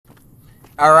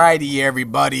Alrighty,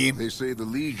 everybody. They say the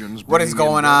legions. What is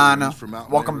going on?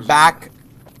 Welcome back.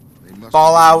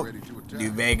 Fallout, New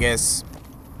Vegas.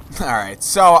 Alright,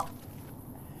 so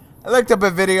I looked up a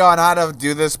video on how to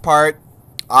do this part.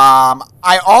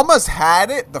 I almost had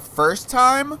it the first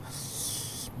time,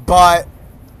 but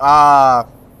I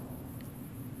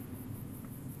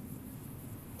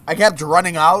kept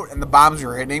running out and the bombs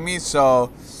were hitting me,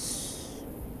 so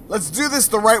let's do this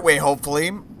the right way,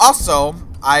 hopefully. Also,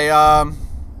 I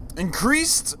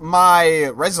increased my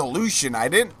resolution. I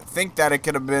didn't think that it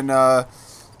could have been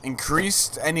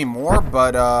increased anymore,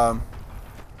 but I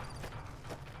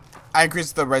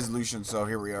increased the resolution, so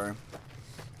here we are.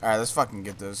 Alright, let's fucking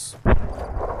get this.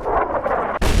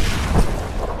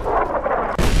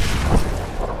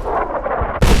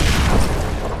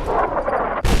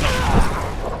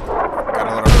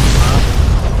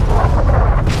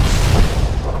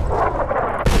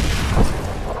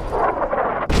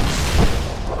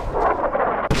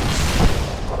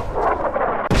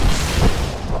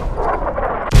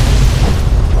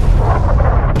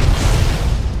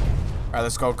 Alright,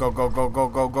 let's go, go, go, go, go,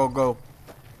 go, go, go.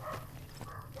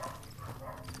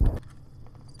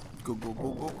 Go, go,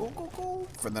 go, go, go, go, go.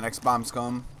 For the next bombs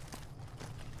come.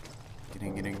 Get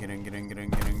in, get in, get in, get in, get in,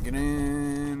 get in, get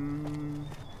in.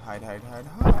 Hide, hide, hide,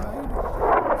 hide.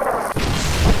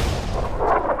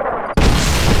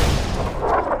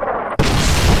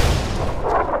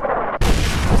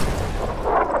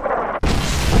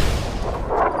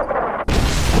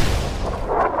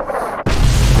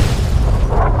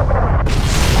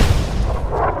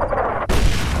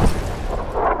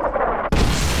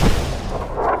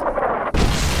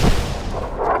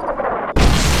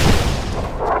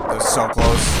 So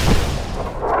close.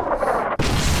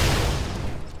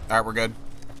 Alright, we're good.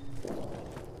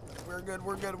 We're good,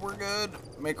 we're good, we're good.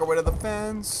 Make our way to the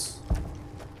fence.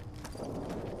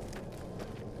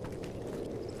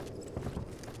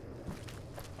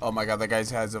 Oh my god, that guy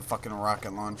has a fucking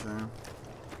rocket launcher.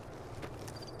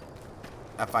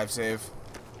 F5 save.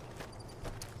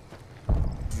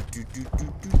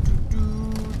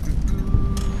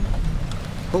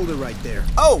 Hold it right there.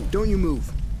 Oh! Don't you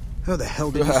move. How the hell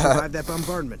did you survive that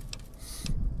bombardment?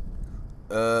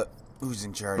 Who's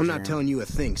in charge? I'm not telling you a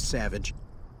thing, savage.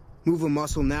 Move a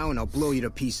muscle now and I'll blow you to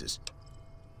pieces.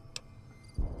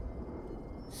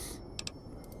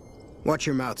 Watch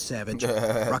your mouth, savage.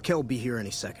 Raquel will be here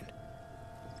any second.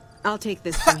 I'll take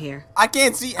this from here. I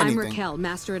can't see anything. I'm Raquel,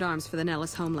 Master at Arms for the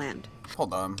Nellis homeland.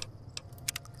 Hold on.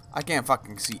 I can't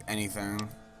fucking see anything.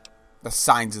 The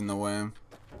sign's in the way.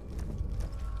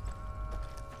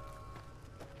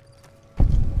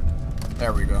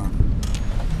 There we go.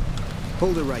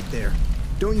 Hold it right there.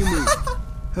 Don't you move.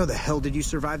 How the hell did you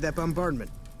survive that bombardment?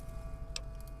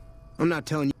 I'm not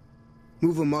telling you.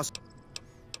 Move a muscle.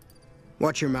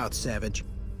 Watch your mouth, savage.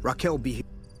 Raquel be here.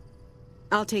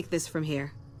 I'll take this from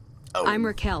here. Oh. I'm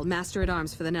Raquel, Master at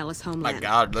Arms for the Nellis homeland. My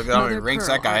god, look at how many Mother rings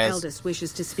Pearl, that guy our has. eldest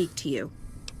wishes to speak to you.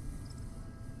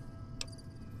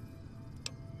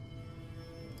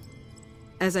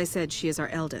 As I said, she is our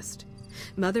eldest.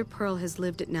 Mother Pearl has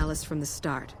lived at Nellis from the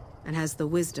start, and has the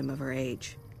wisdom of her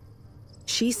age.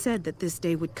 She said that this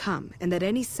day would come, and that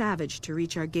any savage to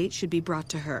reach our gate should be brought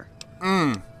to her.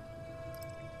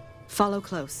 Follow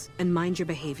close, and mind your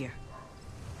behavior.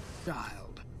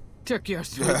 Child, took your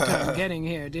sweet time getting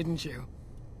here, didn't you?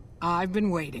 I've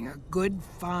been waiting a good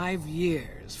 5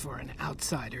 years for an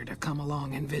outsider to come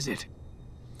along and visit.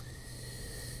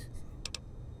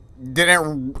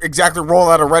 Didn't exactly roll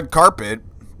out a red carpet.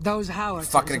 Those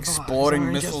howitzers Fucking of ours exploding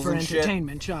aren't missiles just for and shit.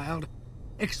 entertainment, child.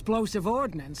 Explosive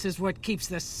ordnance is what keeps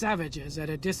the savages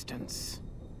at a distance.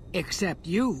 Except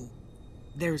you.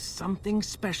 There's something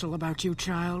special about you,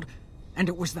 child, and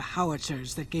it was the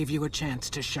howitzers that gave you a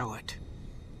chance to show it.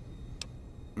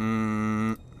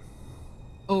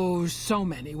 Oh, so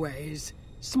many ways.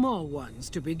 Small ones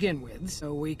to begin with,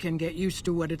 so we can get used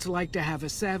to what it's like to have a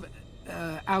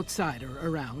outsider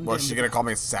around. What, is she gonna call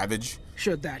me a savage?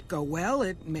 Should that go well,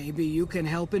 maybe you can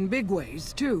help in big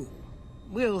ways, too.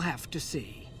 We'll have to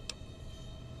see.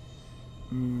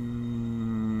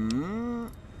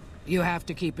 You have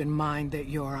to keep in mind that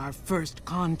you're our first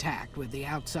contact with the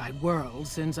outside world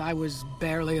since I was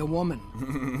barely a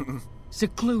woman.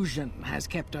 Seclusion has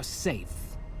kept us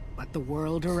safe, but the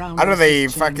world around us How do they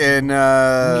is fucking, changing.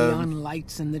 Neon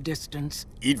lights in the distance.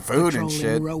 eat food and Patrolling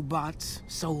shit? robots,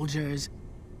 soldiers.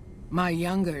 My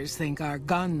youngers think our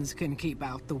guns can keep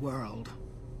out the world.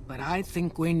 But I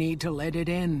think we need to let it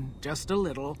in, just a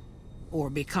little, or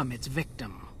become its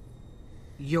victim.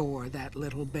 You're that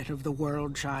little bit of the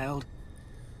world, child.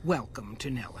 Welcome to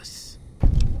Nellis.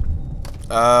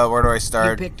 Where do I You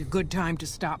start? picked a good time to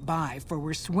stop by, for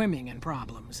we're swimming in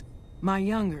problems. My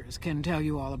youngers can tell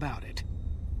you all about it.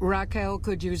 Raquel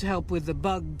could use help with the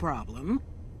bug problem.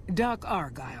 Doc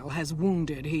Argyle has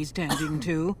wounded he's tending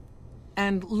to.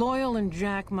 And Loyal and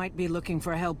Jack might be looking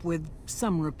for help with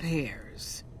some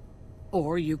repairs.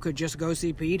 Or you could just go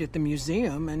see Pete at the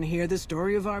museum and hear the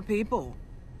story of our people.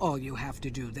 All you have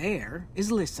to do there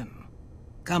is listen.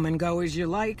 Come and go as you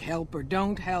like, help or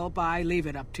don't help, I leave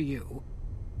it up to you.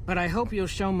 But I hope you'll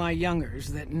show my youngers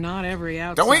that not every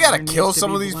outsider Don't we gotta needs kill to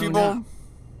some be of these blown people? up.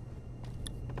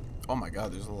 Oh my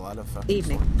god, there's a lot of fucking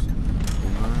Evening. forms.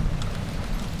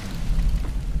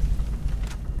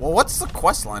 Well, what's the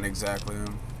quest line exactly?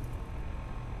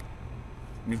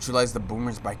 Neutralize the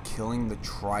boomers by killing the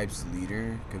tribe's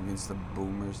leader. Convince the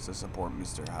boomers to support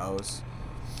Mr. House.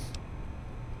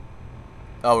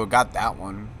 Oh, we got that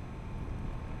one.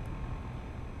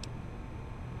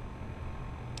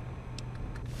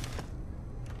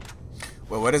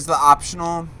 Wait, what is the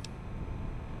optional?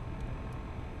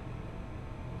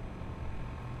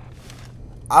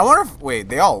 I wonder if, wait,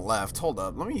 they all left. Hold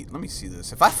up. Let me see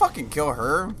this. If I fucking kill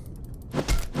her,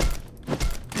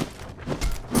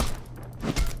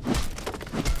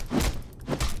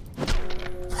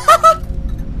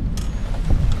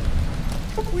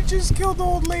 we just killed the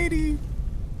old lady.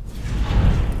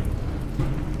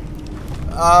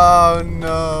 Oh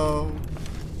no.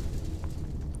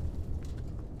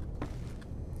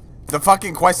 The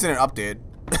fucking quest didn't update.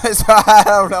 So I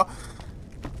don't know.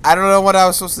 I don't know what I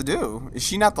was supposed to do. Is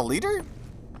she not the leader?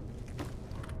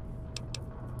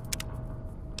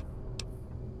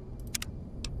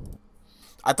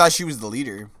 I thought she was the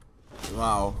leader.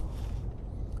 Wow.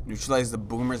 Neutralize the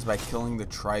boomers by killing the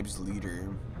tribe's leader.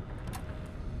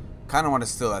 Kind of want to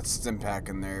steal that stim pack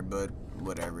in there, but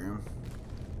whatever.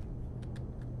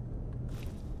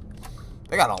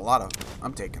 They got a lot of...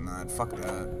 I'm taking that. Fuck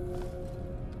that.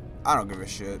 I don't give a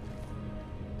shit.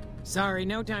 Sorry,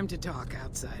 no time to talk,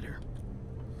 outsider.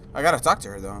 I gotta talk to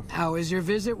her, though. How is your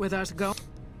visit with us going?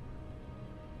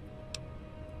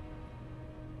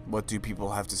 What do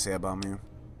people have to say about me?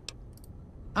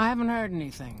 I haven't heard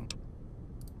anything.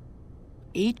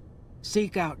 Eat,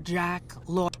 seek out Jack,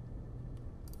 Lloyd.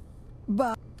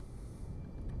 But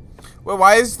Wait,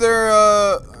 why is there,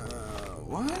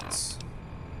 what?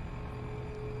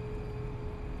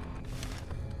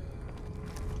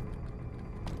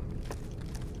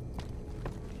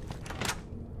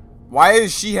 Why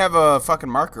does she have a fucking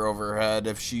marker over her head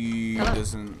if she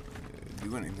doesn't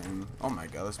do anything? Oh my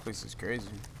god, this place is crazy.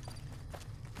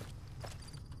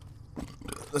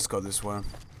 Let's go this way.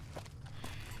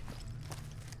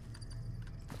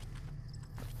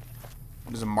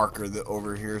 There's a marker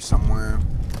over here somewhere.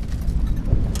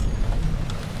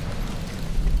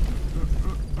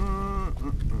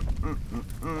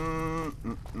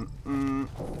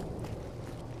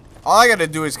 All I gotta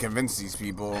do is convince these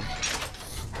people.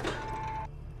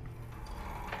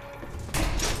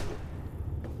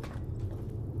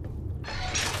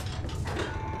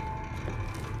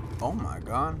 Oh my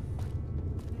god.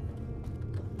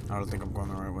 I don't think I'm going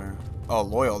the right way. Oh,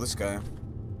 Loyal, this guy.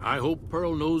 I hope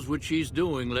Pearl knows what she's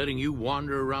doing, letting you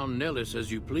wander around Nellis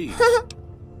as you please.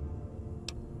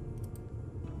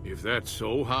 If that's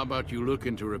so, how about you look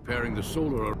into repairing the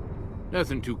solar...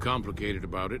 Nothing too complicated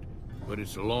about it, but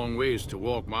it's a long ways to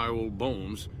walk my old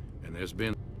bones, and there's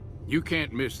been... You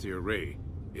can't miss the array.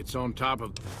 It's on top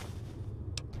of...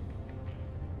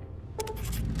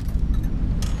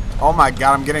 Oh my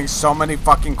god, I'm getting so many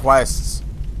fucking quests.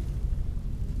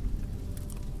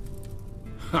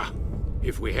 Ha!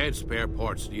 If we had spare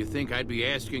parts, do you think I'd be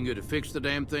asking you to fix the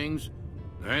damn things?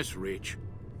 That's rich.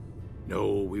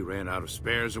 No, we ran out of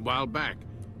spares a while back,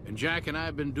 and Jack and I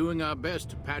have been doing our best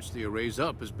to patch the arrays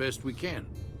up as best we can.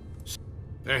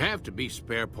 There have to be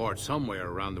spare parts somewhere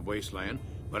around the wasteland,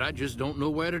 but I just don't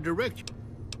know where to direct you.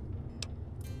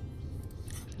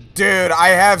 Dude, I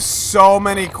have so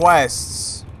many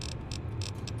quests.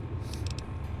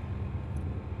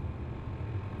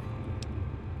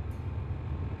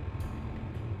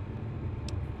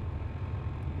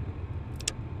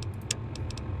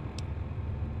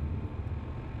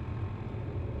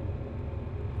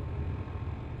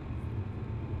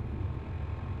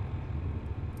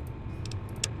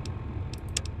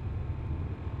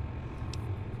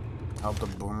 Help the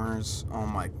boomers. Oh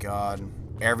my god.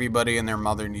 Everybody and their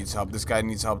mother needs help. This guy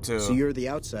needs help too. So you're the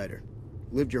outsider.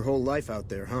 Lived your whole life out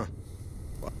there, huh?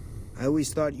 I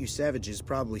always thought you savages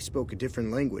probably spoke a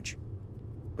different language.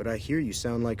 But I hear you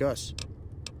sound like us.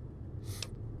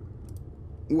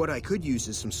 What I could use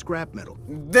is some scrap metal.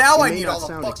 Now It I may need not all the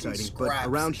sound fucking exciting, scraps. but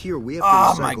around here we have to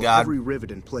Oh my recycle God. every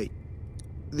rivet and plate.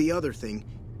 the other thing,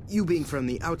 you being from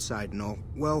the outside and all,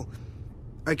 well,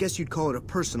 I guess you'd call it a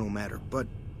personal matter, but,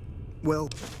 well...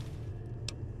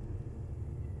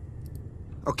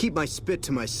 I'll keep my spit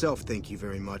to myself, thank you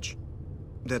very much.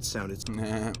 That sounded...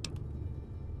 Nah.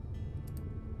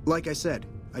 Like I said,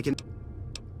 I can...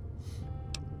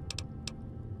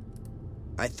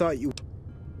 I thought you...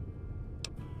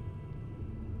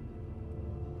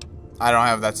 I don't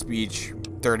have that speech.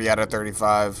 30 out of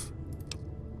 35.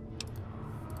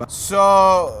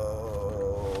 So...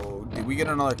 did we get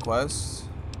another quest?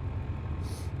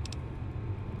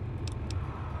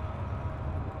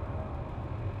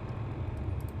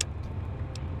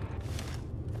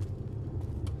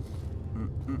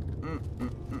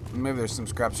 Maybe there's some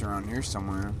scraps around here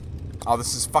somewhere. Oh,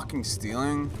 this is fucking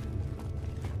stealing?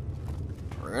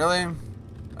 Really?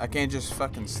 I can't just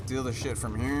fucking steal the shit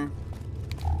from here?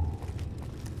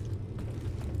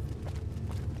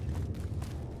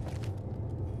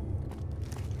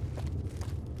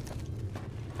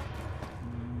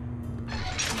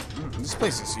 This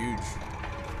place is huge.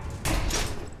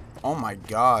 Oh my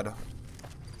god.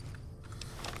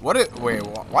 Wait, why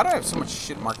do I have so much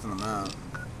shit marked on the map?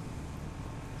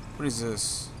 What is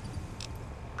this?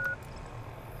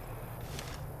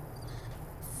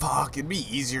 Fuck, it'd be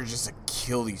easier just to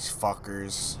kill these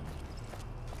fuckers.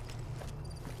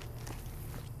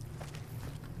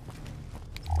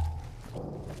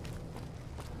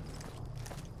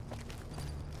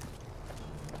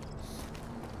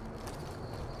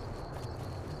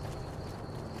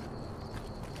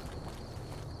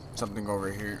 Something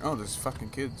over here. Oh, there's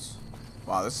fucking kids.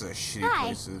 Wow, this is a shitty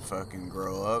place to fucking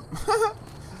grow up.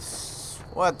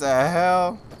 What the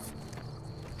hell?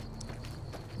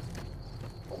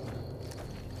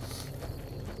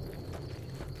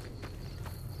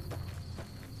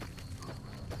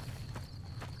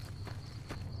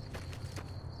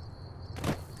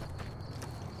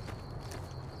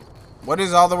 What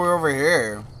is all the way over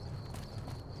here?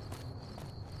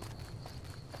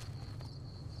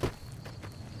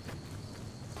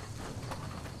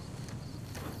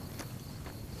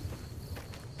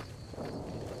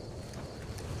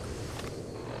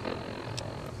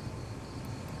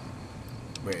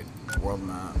 Wait, world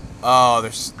map. Oh,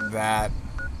 there's that.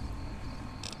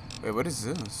 Wait, what is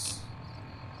this?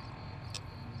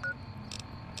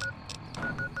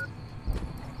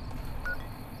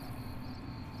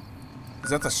 Is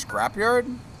that the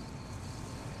scrapyard?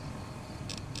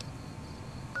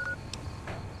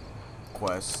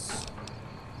 Quests.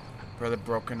 Repair the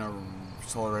broken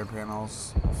solar array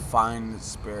panels. Find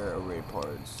spare array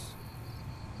parts.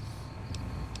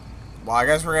 Well, I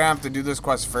guess we're gonna have to do this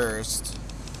quest first.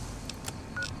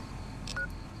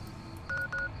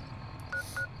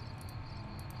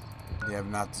 They have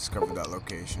not discovered that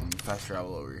location. Fast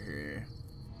travel over here.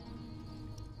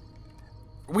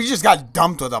 We just got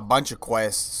dumped with a bunch of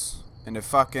quests. And it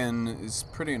fucking is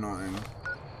pretty annoying.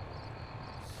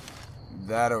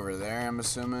 That over there, I'm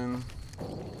assuming.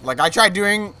 Like, I tried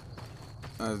doing...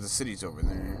 the city's over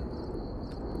there.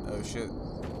 Oh, shit.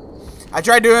 I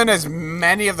tried doing as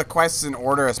many of the quests in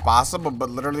order as possible, but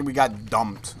literally we got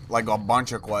dumped. Like, a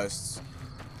bunch of quests.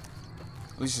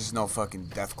 At least there's no fucking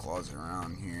death claws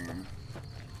around here.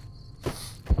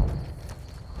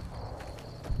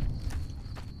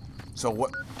 So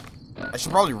what? I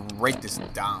should probably write this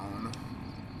down.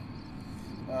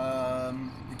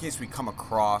 In case we come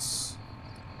across.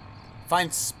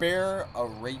 Find spare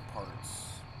array parts.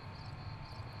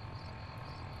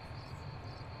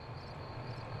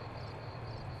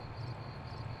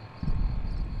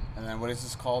 And then what is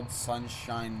this called?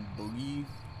 Sunshine Boogie?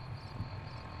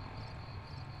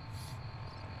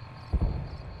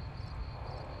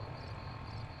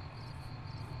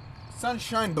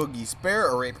 Sunshine Boogie,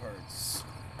 spare array parts.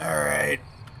 Alright.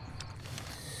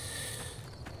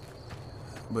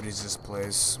 What is this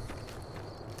place?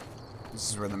 This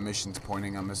is where the mission's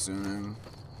pointing, I'm assuming.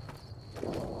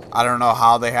 I don't know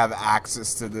how they have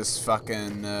access to this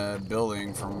fucking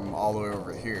building from all the way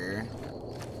over here.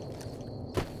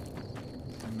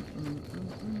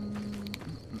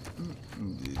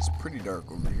 It's pretty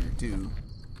dark over here, too.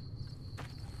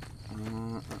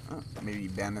 Maybe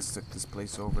Bannis took this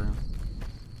place over.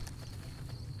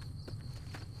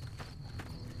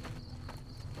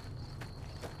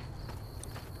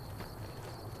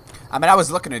 I mean, I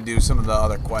was looking to do some of the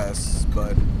other quests,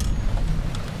 but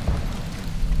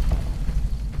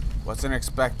wasn't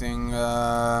expecting.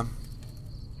 Oh,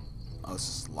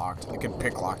 this is locked. I can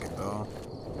pick lock it though.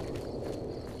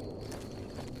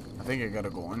 I think I gotta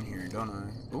go in here, don't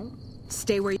I? Ooh.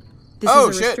 Stay where you... This is a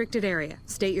restricted area.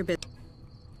 State your business.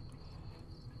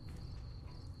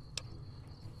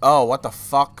 Oh, what the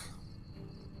fuck?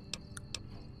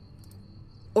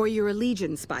 Or you're a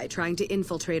Legion spy trying to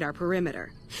infiltrate our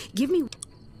perimeter. Give me...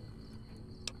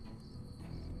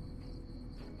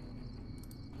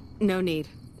 No need.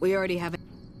 We already have it.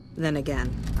 Then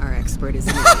again, our expert is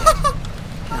an idiot.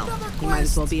 Hell, he might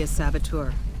as well be a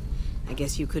saboteur. I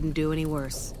guess you couldn't do any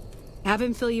worse. Have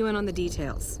him fill you in on the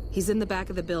details. He's in the back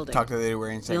of the building. Talk to the lady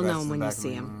wearing sunglasses. You'll know him when you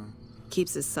see him.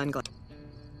 Keeps his sunglasses.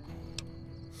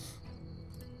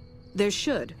 There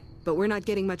should, but we're not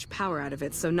getting much power out of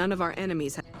it, so none of our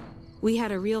enemies have... We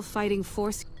had a real fighting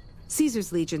force.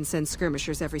 Caesar's Legion sends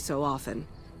skirmishers every so often,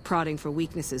 prodding for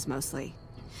weaknesses mostly.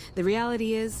 The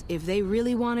reality is, if they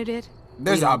really wanted it,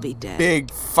 we'd all be dead.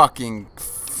 Big fucking...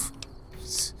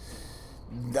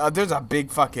 there's a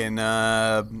big fucking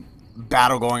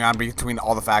battle going on between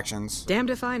all the factions. Damned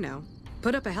if I know.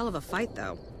 Put up a hell of a fight,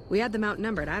 though. We had them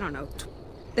outnumbered, I don't know.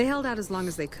 They held out as long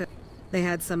as they could. They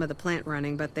had some of the plant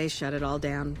running, but they shut it all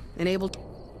down. Enabled...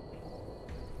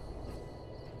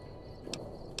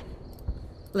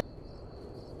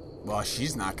 Well,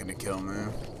 she's not gonna kill me.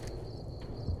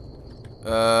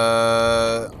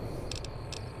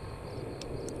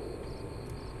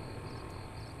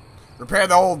 Repair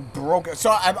the old broken...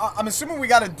 So, I'm assuming we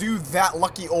gotta do that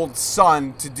lucky old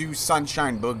sun to do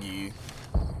Sunshine Boogie.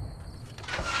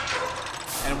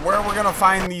 And where we're gonna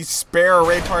find these spare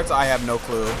array parts, I have no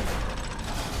clue.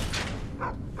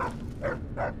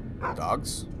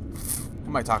 Dogs? Who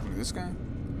am I talking to? This guy?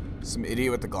 Some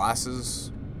idiot with the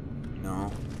glasses?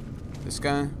 No. This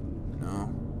guy?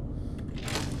 No.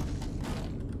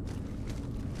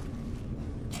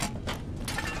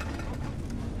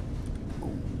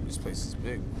 Ooh, this place is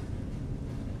big.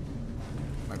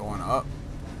 Am I going up?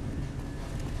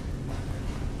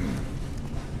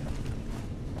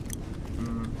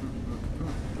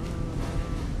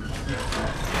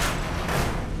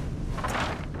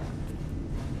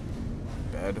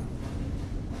 Bed.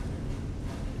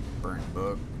 Burnt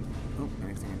book. Oh,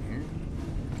 anything in here?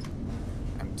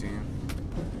 Empty.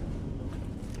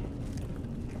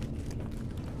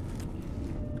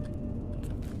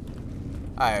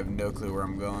 I have no clue where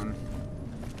I'm going.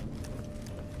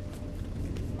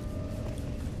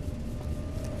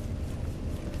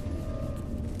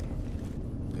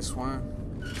 This one?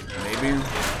 Maybe?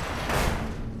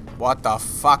 What the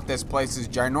fuck? This place is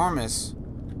ginormous.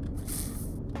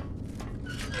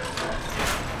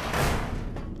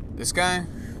 This guy?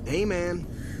 Hey, man.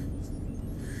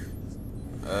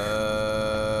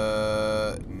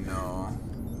 No.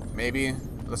 Maybe?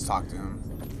 Let's talk to him.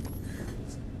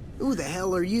 Who the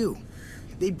hell are you?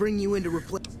 They'd bring you in to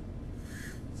replace...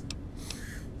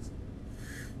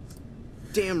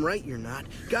 Damn right you're not.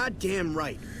 Goddamn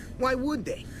right. Why would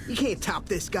they? You can't top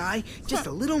this guy. Just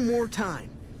a little more time.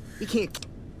 You can't...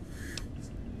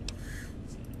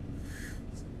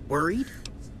 Worried?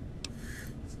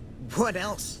 What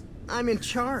else? I'm in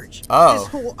charge. Oh. This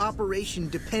whole operation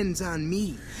depends on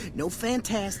me. No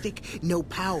fantastic, no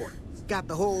power. Got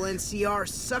the whole NCR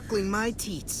suckling my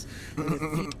teats. And if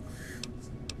you...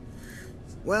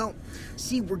 Well,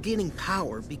 see, we're getting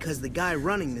power because the guy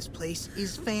running this place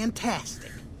is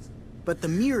fantastic. But the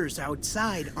mirrors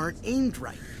outside aren't aimed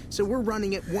right, so we're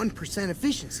running at 1%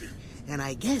 efficiency. And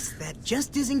I guess that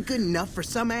just isn't good enough for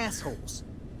some assholes.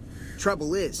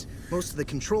 Trouble is, most of the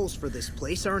controls for this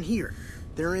place aren't here.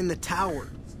 They're in the tower.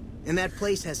 And that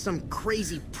place has some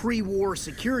crazy pre-war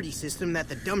security system that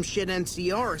the dumb shit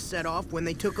NCR set off when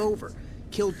they took over.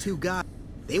 Killed 2 guys.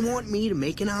 They want me to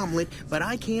make an omelet, but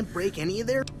I can't break any of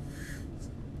their...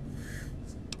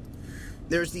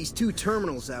 There's these 2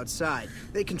 terminals outside.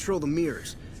 They control the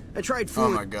mirrors. I tried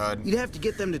fooling... Oh my god. You'd have to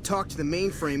get them to talk to the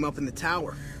mainframe up in the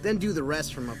tower, then do the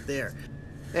rest from up there.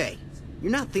 Hey,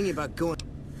 you're not thinking about going...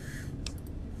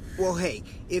 Well, hey,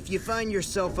 if you find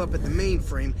yourself up at the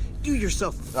mainframe, do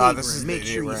yourself a favor and make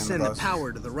sure you send the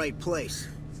power to the right place.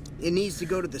 It needs to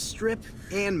go to the Strip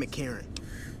and McCarran.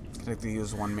 Connect the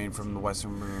heels one main from the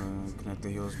western. Connect the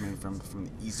heels main from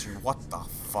the eastern. What the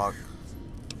fuck?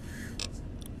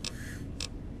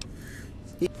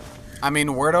 I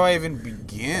mean, where do I even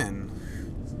begin?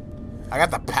 I got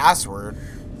the password.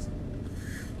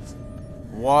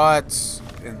 What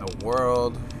in the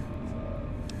world?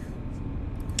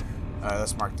 Alright,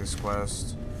 let's mark this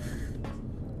quest.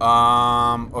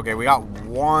 Okay, we got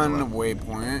 1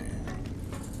 waypoint.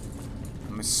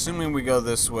 I'm assuming we go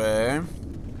this way.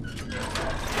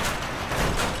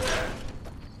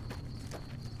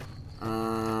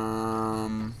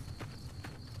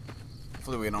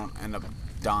 Hopefully we don't end up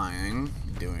dying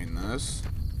doing this.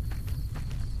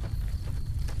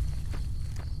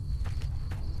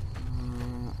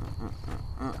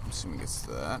 I'm assuming it's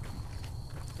that.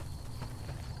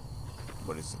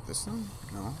 What is it? This thing?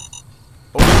 No.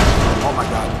 Oh my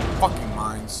god. Fucking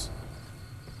mines.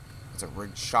 It's a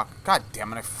rigged shock. God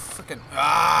damn it. I freaking...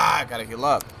 I gotta heal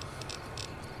up.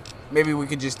 Maybe we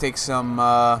could just take some,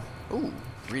 ooh,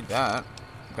 read that.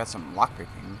 We've got some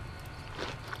lockpicking.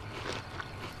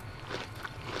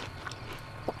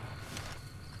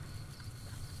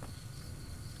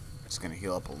 Just gonna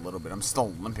heal up a little bit. I'm still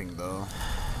limping, though.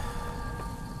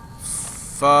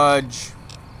 Fudge.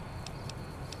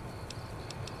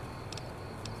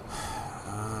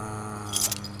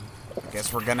 I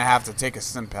guess we're gonna have to take a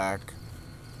stim pack.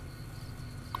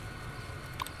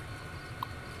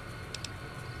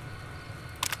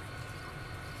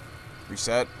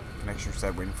 Reset. Connection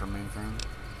reset. Waiting for mainframe.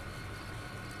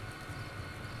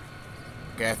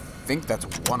 Okay, I think that's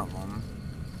one of them.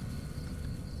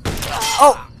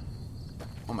 Oh!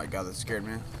 Oh my god, that scared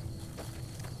me.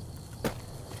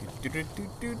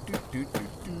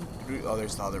 Oh,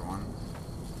 there's the other one.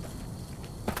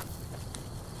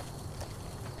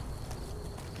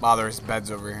 Wow, there's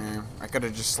beds over here. I could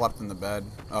have just slept in the bed.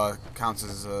 Counts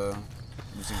as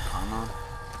using karma,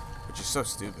 which is so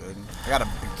stupid. I gotta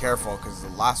be careful because the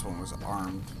last one was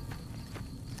armed.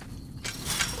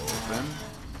 Open.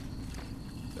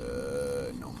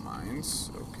 No mines.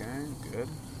 Okay, good.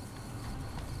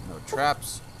 No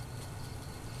traps.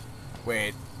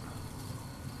 Wait.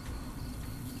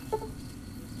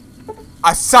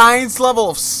 A science level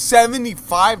of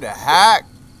 75 to hack?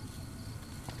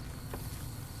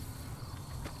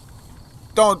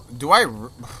 Do I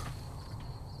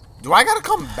gotta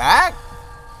come back?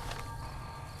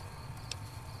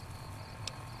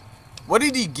 What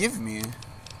did he give me?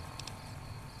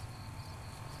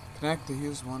 Connect the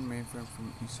Hughes 1 mainframe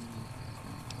from Eastern.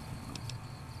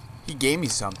 He gave me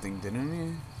something, didn't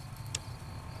he?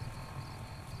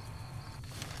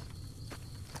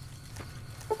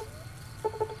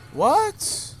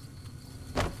 What?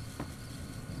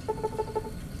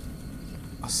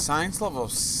 A science level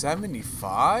of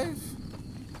 75?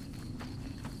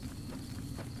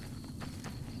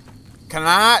 Can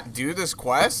I not do this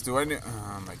quest? Do I need...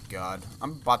 Oh my god.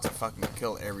 I'm about to fucking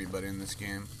kill everybody in this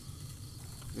game.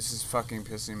 This is fucking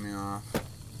pissing me off.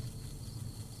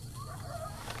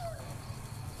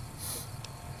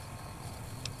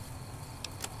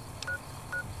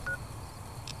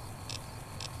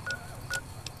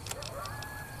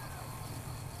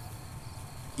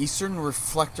 Eastern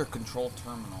Reflector Control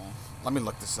Terminal. Let me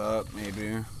look this up,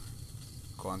 maybe.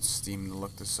 Go on Steam to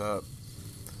look this up.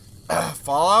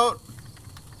 Fallout.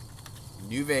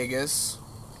 New Vegas.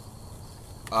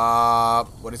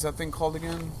 What is that thing called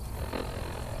again?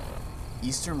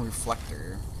 Eastern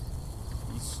Reflector.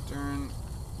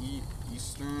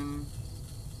 Eastern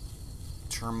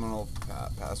Terminal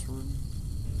password.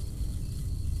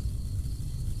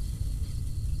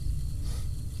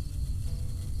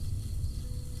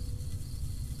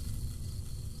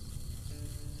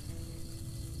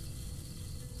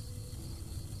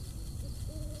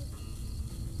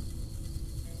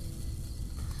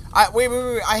 Wait,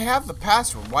 I have the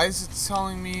password. Why is it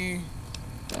telling me...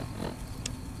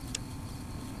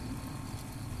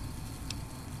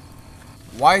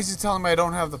 Why is it telling me I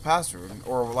don't have the password?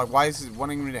 Or, like, why is it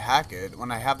wanting me to hack it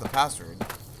when I have the password?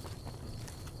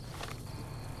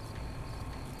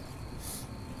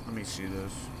 Let me see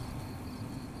this.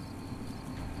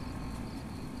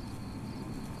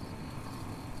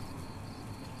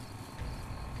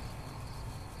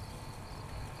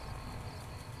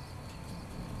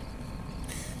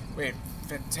 Wait,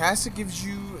 Fantastic gives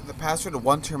you the password to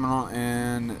one terminal,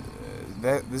 and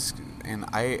I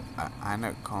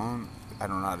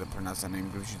don't know how to pronounce that name.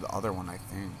 Gives you the other one, I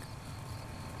think.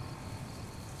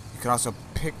 You can also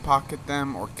pickpocket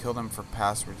them or kill them for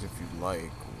passwords if you'd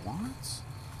like. What?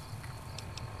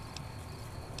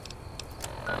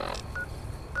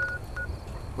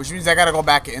 Which means I gotta go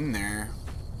back in there.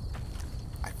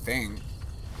 I think.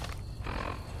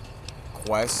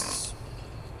 Quests.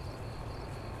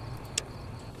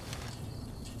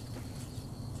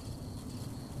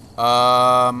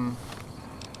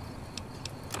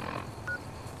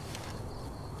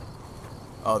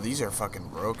 Oh, these are fucking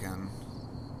broken.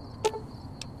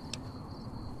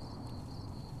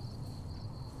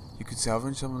 You could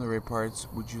salvage some of the raid parts.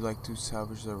 Would you like to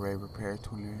salvage the raid repair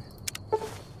 20?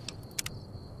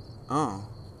 Oh.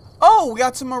 Oh, we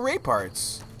got some more raid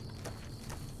parts.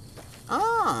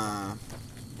 Ah.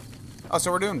 Oh,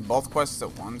 so we're doing both quests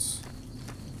at once.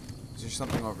 Is there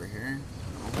something over here?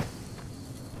 No.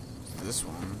 This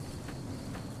one.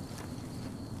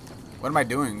 What am I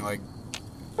doing? Like,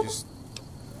 just...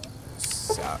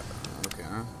 Okay.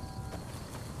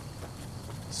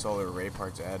 Solar array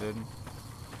parts added.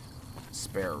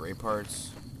 Spare array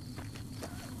parts.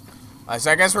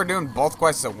 So I guess we're doing both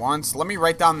quests at once. Let me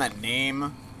write down that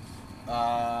name.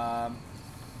 So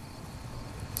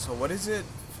what is it?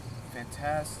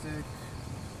 Fantastic.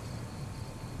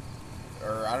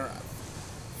 Or I don't know.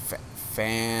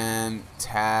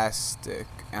 Fantastic.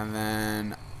 And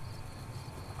then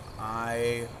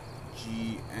IGNACIO.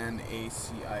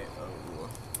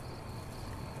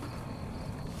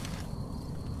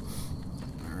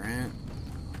 Alright.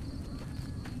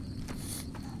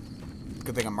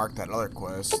 Good thing I marked that other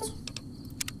quest.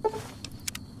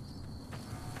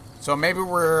 So maybe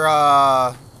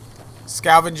we're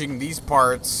scavenging these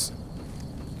parts.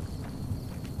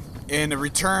 In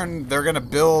return, they're gonna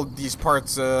build these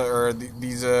parts, they're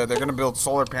gonna build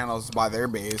solar panels by their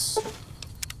base.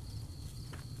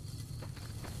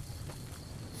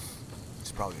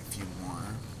 There's probably a few more.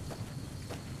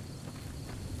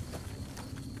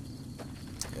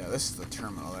 Yeah, this is the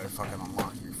terminal that I fucking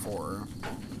unlocked before.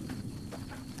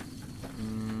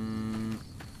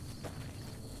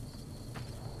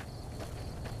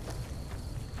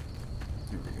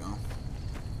 Here we go.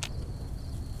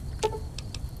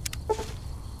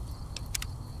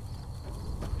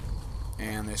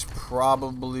 And there's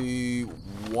probably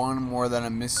one more that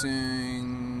I'm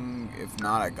missing. If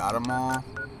not, I got them all.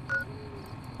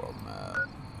 World map.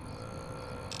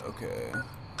 Okay. I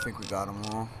think we got them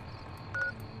all.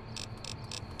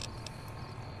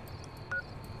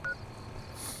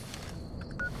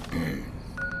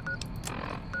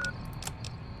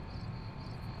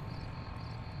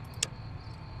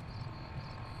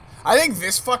 I think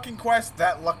this fucking quest,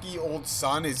 that lucky old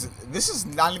sun, this is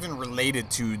not even related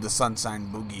to the Sunshine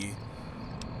Boogie.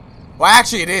 Well,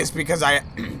 actually it is, because I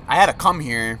had to come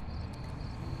here,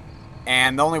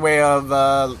 and the only way of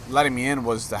letting me in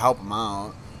was to help him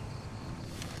out.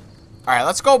 Alright,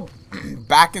 let's go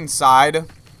back inside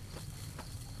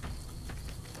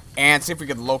and see if we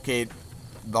can locate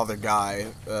the other guy,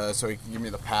 so he can give me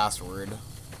the password.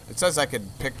 It says I could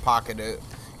pickpocket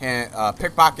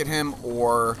him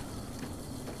or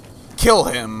kill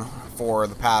him for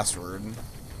the password. And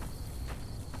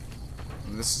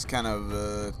this is kind of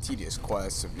a tedious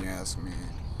quest, if you ask me.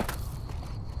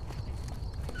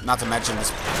 Not to mention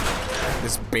this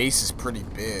base is pretty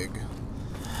big.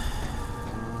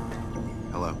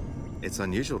 Hello. It's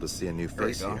unusual to see a new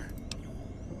face here.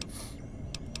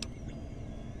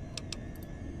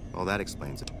 Well, that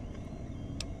explains it.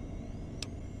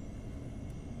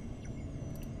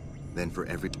 Then for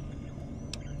every...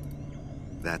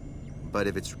 That... But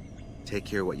if it's... Take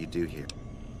care of what you do here.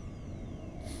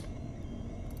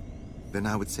 Then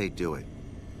I would say do it.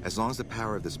 As long as the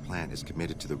power of this plant is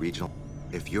committed to the regional...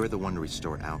 If you're the one to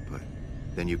restore output,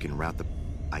 then you can route the...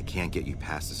 I can't get you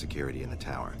past the security in the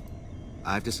tower.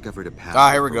 I've discovered a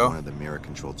path here we go. One of the mirror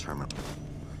control terminals.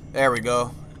 There we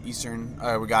go. Eastern.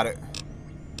 Alright, we got it.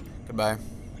 Goodbye.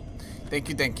 Thank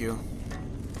you, thank you.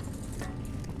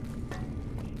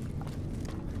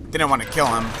 Didn't want to kill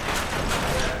him.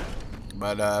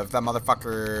 But if that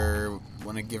motherfucker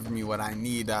wouldn't give me what I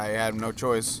need, I had no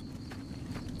choice.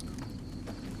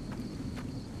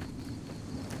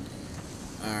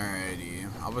 Alrighty.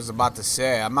 I was about to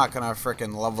say, I'm not gonna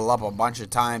frickin' level up a bunch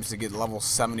of times to get level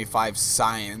 75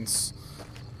 science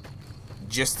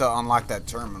just to unlock that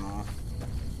terminal.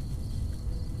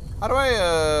 How do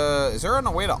I, is there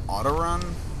a way to auto-run?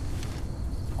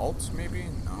 Alt, maybe?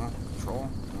 No. Control?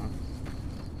 No.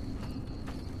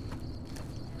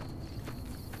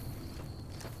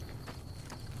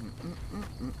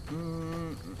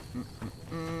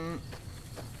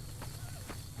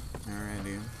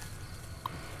 Alrighty.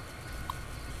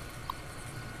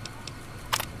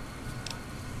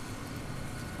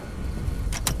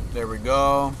 There we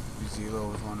go.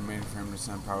 Zelo was one of the mainframe to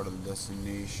send power to the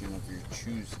destination of your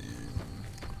choosing.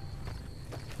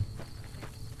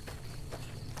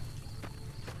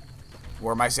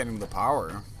 Where am I sending the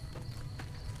power?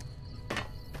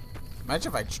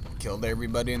 Imagine if I killed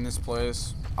everybody in this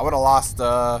place. I would have lost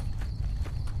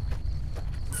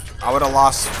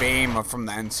fame from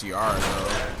the NCR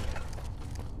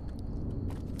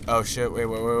though. Oh shit, wait,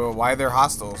 why are there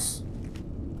hostiles?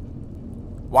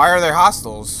 Why are there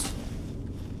hostiles?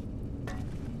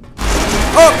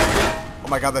 Oh! Oh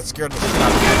my god, that scared the shit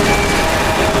out of me.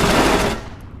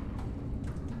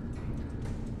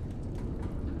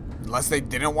 Unless they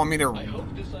didn't want me to... I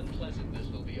hope this unpleasantness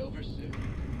will be over soon.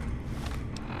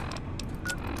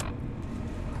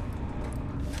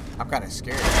 I'm kind of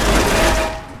scared.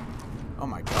 Oh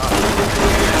my god.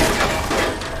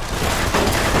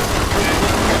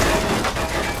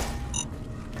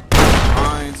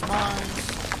 Mines.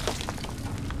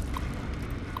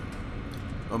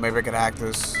 maybe I could hack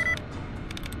this.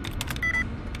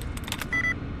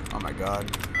 Oh my god.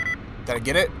 Did I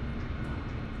get it?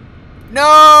 No!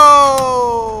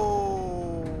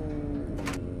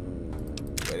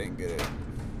 I didn't get it.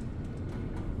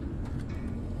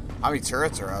 How many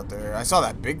turrets are out there? I saw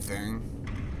that big thing.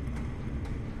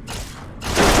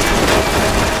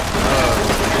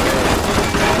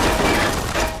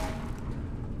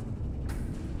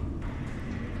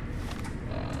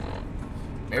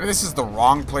 Maybe this is the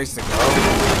wrong place to go.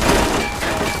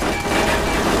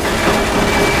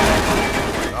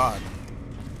 God.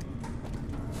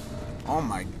 Oh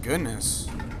my goodness.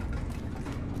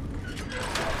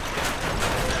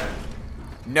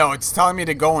 No, it's telling me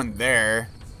to go in there.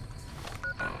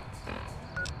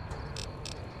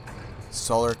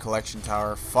 Solar collection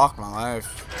tower. Fuck my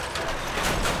life.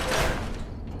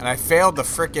 And I failed the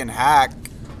frickin' hack.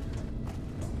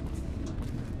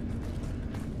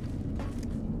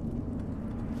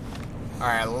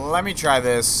 Alright, let me try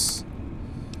this.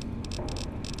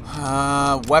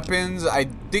 Weapons. I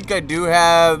think I do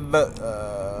have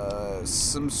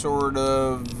some sort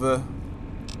of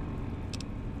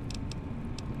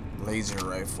laser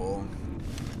rifle.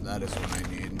 That is what I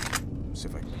need. Let's see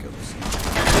if I can kill this thing.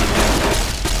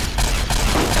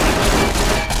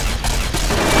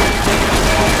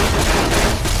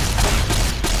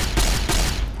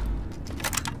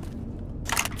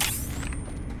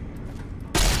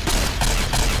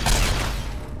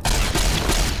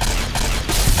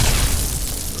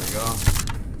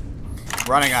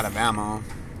 Running out of ammo.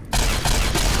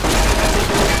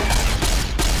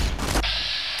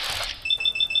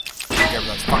 Give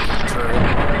that fucking turret.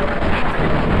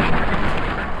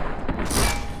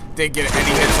 Didn't get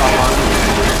any hits on one.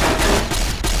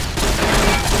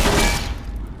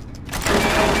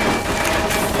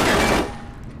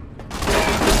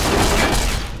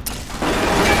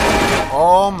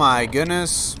 Oh my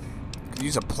goodness. Could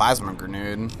use a plasma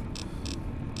grenade.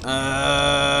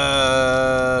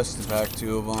 Step back,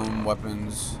 2 of them.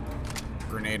 Weapons.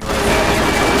 Grenade rifle.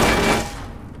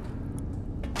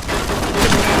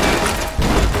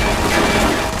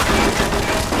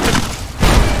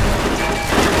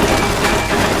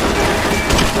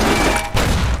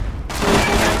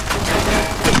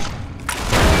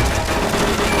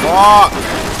 Fuck!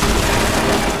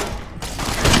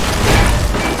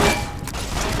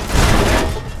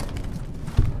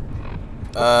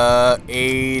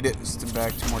 Aid. Step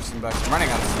back, 2 more step back. I'm running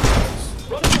out of steps.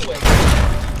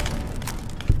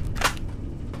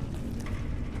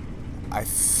 I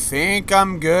think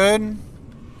I'm good.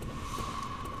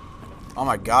 Oh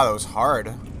my god, that was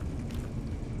hard.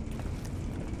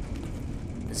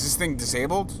 Is this thing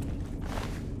disabled?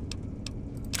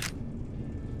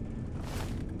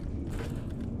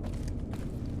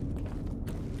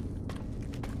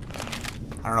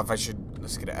 I don't know if I should.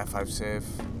 Let's get an F5 save.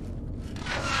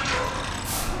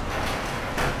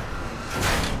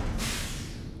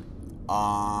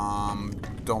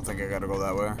 Don't think I gotta go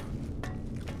that way.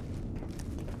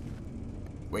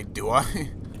 Wait, do I?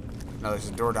 No, there's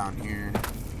a door down here.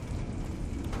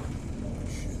 Oh,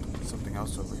 shit. Something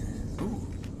else over here. Ooh.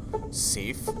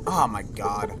 Safe. Oh my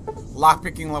god.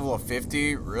 Lockpicking level of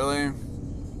 50? Really?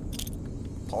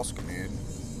 Pulse grenade.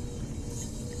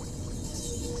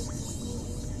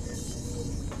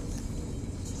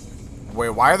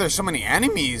 Wait, why are there so many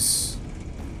enemies?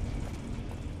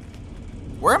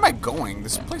 Where am I going?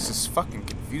 This place is fucking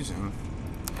confusing.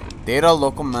 Data,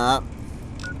 local map.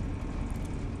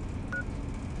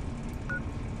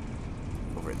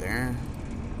 Over there.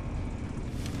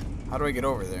 How do I get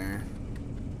over there?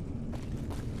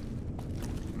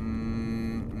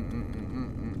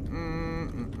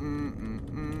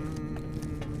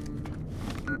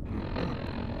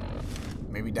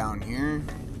 Maybe down here.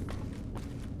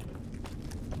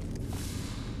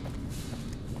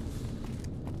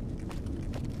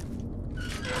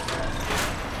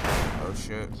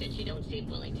 Since you don't seem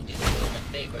willing to do the world a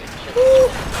favor and kill me,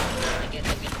 I guess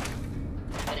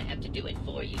I'm gonna have to do it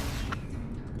for you.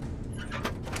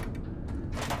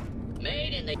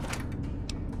 Made in the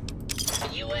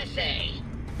USA.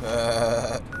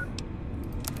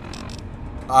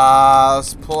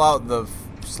 Let's pull out the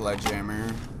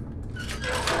sledgehammer.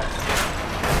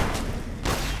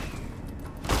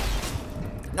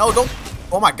 No, don't.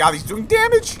 Oh my god, he's doing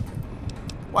damage.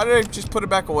 Why did I just put it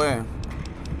back away?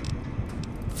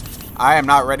 I am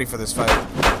not ready for this fight.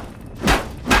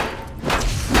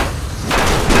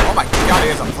 Oh my god, he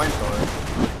has a flamethrower.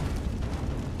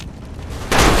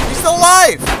 He's still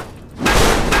alive!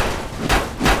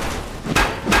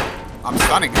 I'm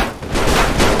stunning him.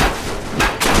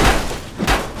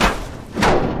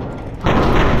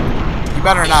 He You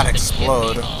better not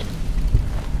explode.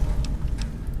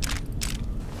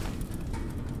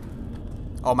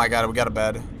 Oh my god, we got a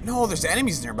bed. No, there's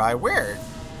enemies nearby. Where?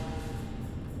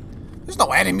 There's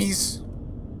no enemies.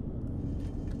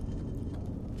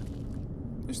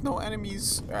 There's no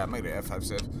enemies. Alright, I'm gonna get F5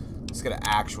 save. Let's get an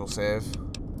actual save.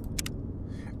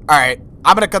 Alright,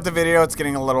 I'm gonna cut the video. It's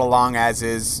getting a little long as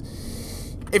is.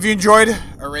 If you enjoyed,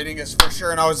 a rating is for sure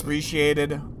and always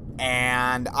appreciated.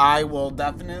 And I will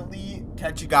definitely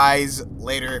catch you guys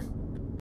later.